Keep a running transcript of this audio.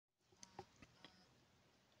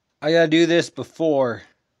I gotta do this before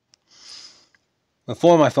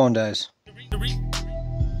my phone dies. And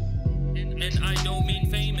I don't mean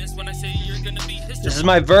famous when I say you're gonna be history. This is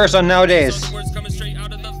my verse on Nowadays. So the words coming straight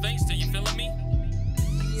out of the vangsta, you feeling me?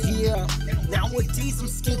 Yeah, nowadays I'm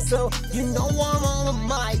schizo, you know I'm on a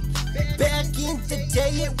mic. Back in the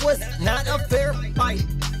day it was not a fair fight.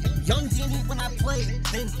 Young Danny when I play,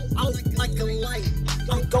 then out like a light.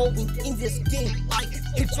 I'm going in this game like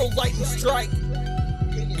it's a lightning strike.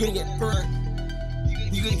 You're gonna get burnt,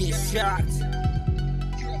 you're gonna get shocked.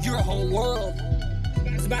 Your whole world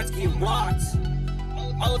is about to get rocked.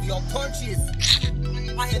 All of your punches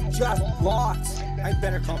I have just blocked. I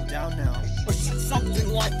better calm down now, or shoot something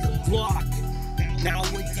like a block.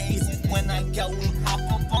 Nowadays, when I go and hop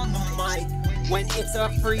up on the mic, when it's a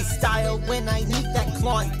freestyle, when I need that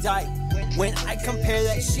Klondike, when I compare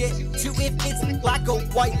that shit to if it's black or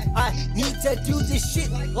white, I need to do this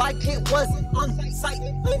shit like it was on sight.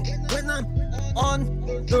 When I'm on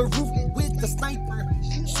the roof with the sniper,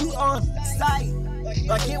 shoot on sight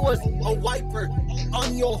like it was a wiper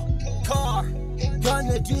on your car.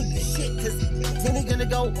 Gonna do this shit cause then it's gonna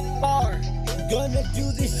go far. Gonna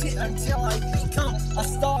do this shit until I become a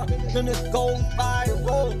star. Gonna go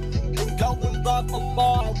viral and go above the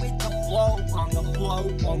bar with the flow on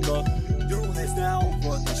the do this now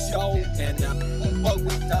for the show and but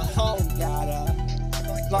with the hoe gotta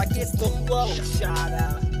like it's the flow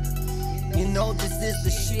shotta. You know this is the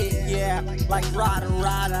shit, yeah, like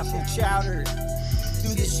Rada from Chowder. Do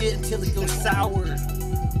this shit until it goes sour.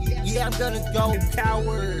 Yeah, I'm gonna go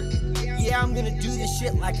coward. Yeah, I'm gonna do this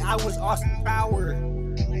shit like I was Austin Power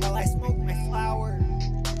while I smoke my flower.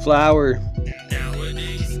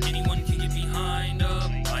 Nowadays, anyone can get behind a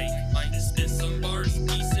mic. Spit some bars,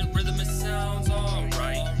 decent rhythm, it sounds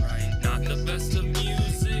alright. Not the best of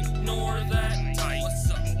music, nor that tight.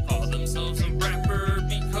 Call themselves a rapper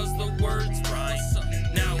because the words rhyme.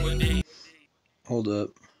 Nowadays. Hold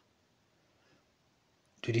up.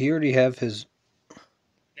 Did he already have his...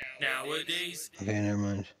 Nowadays. Okay, never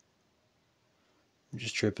mind. I'm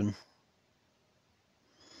just tripping.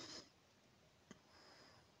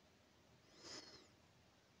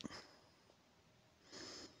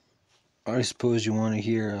 I suppose you want to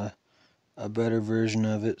hear a better version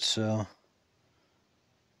of it, so...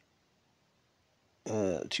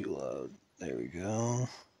 too loud. There we go.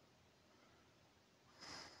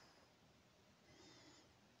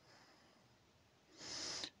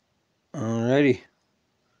 Alrighty.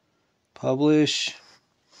 Publish.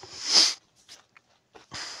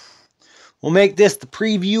 We'll make this the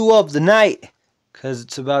preview of the night, because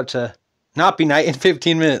it's about to not be night in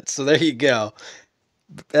 15 minutes. So there you go.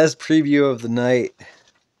 Best preview of the night.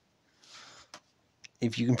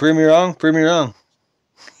 If you can prove me wrong, prove me wrong.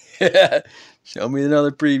 Show me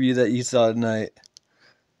another preview that you saw tonight.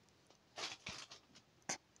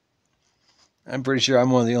 I'm pretty sure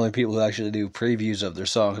I'm one of the only people who actually do previews of their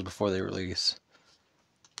songs before they release.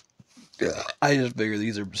 I just figure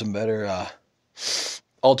these are some better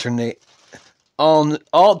alternative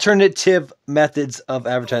methods of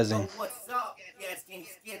advertising.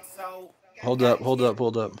 Hold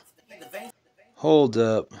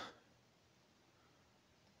up.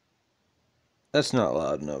 That's not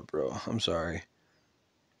loud enough, bro. I'm sorry.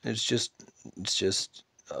 It's just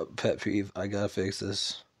a pet peeve. I gotta fix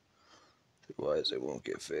this. Otherwise it won't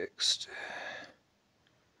get fixed.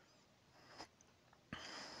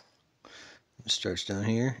 It starts down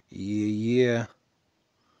here. Yeah.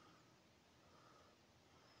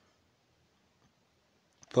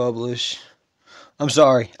 Publish. I'm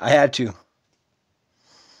sorry. I had to.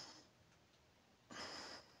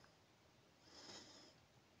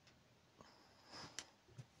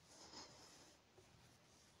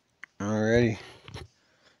 Alrighty.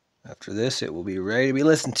 After this, it will be ready to be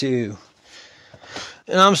listened to.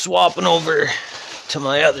 And I'm swapping over to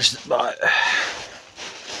my other spot.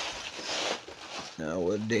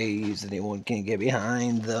 Nowadays, anyone can get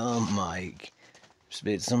behind the mic.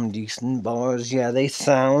 Spit some decent bars, yeah, they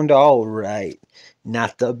sound alright.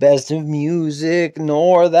 Not the best of music,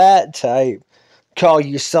 nor that type. Call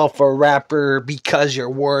yourself a rapper because your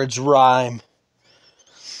words rhyme.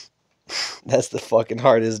 That's the fucking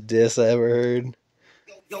hardest diss I ever heard.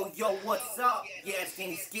 Yo, what's up? Yeah, it's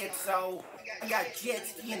Danny Schizo. I got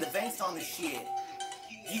jetski and the vangsta on the shit.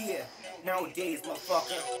 Yeah, nowadays,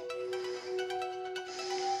 motherfucker.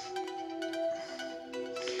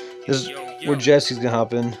 This is where Jesse's gonna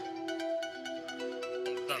hop in.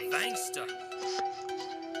 The vangsta.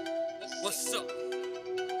 What's up?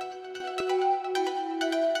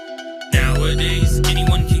 Nowadays,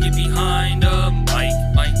 anyone can get behind a mic.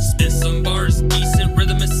 Spit some bars, decent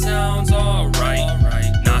rhythm, it sounds alright.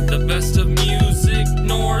 Not the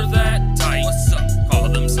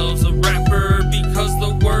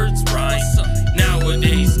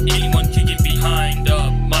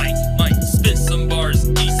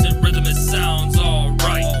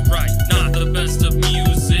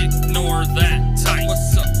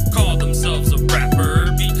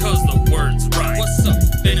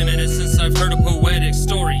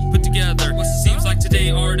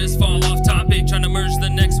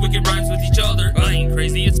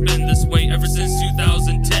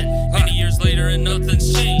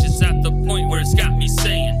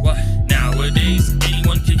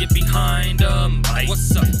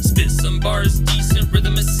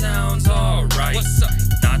right. What's up?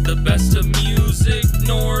 Not the best of music,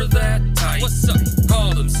 nor that tight. What's up?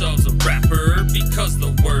 Call themselves a rapper because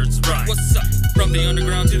the words rhyme. What's up? From the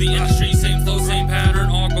underground to the industry, same flow, same pattern,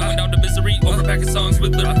 all going down to misery. Overpacking songs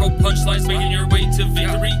with lyrical punchlines, making your way to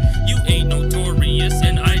victory. You ain't notorious,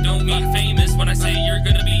 and I don't mean famous when I say you're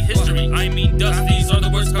gonna be history. I mean dust, these are the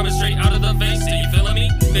words coming straight out of the vangsta, you feeling me?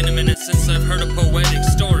 Been a minute since I've heard a poetic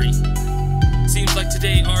story. Seems like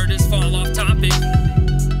today artists fall off topic.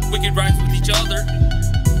 Wicked rhymes with each other.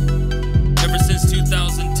 Ever since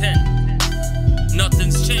 2000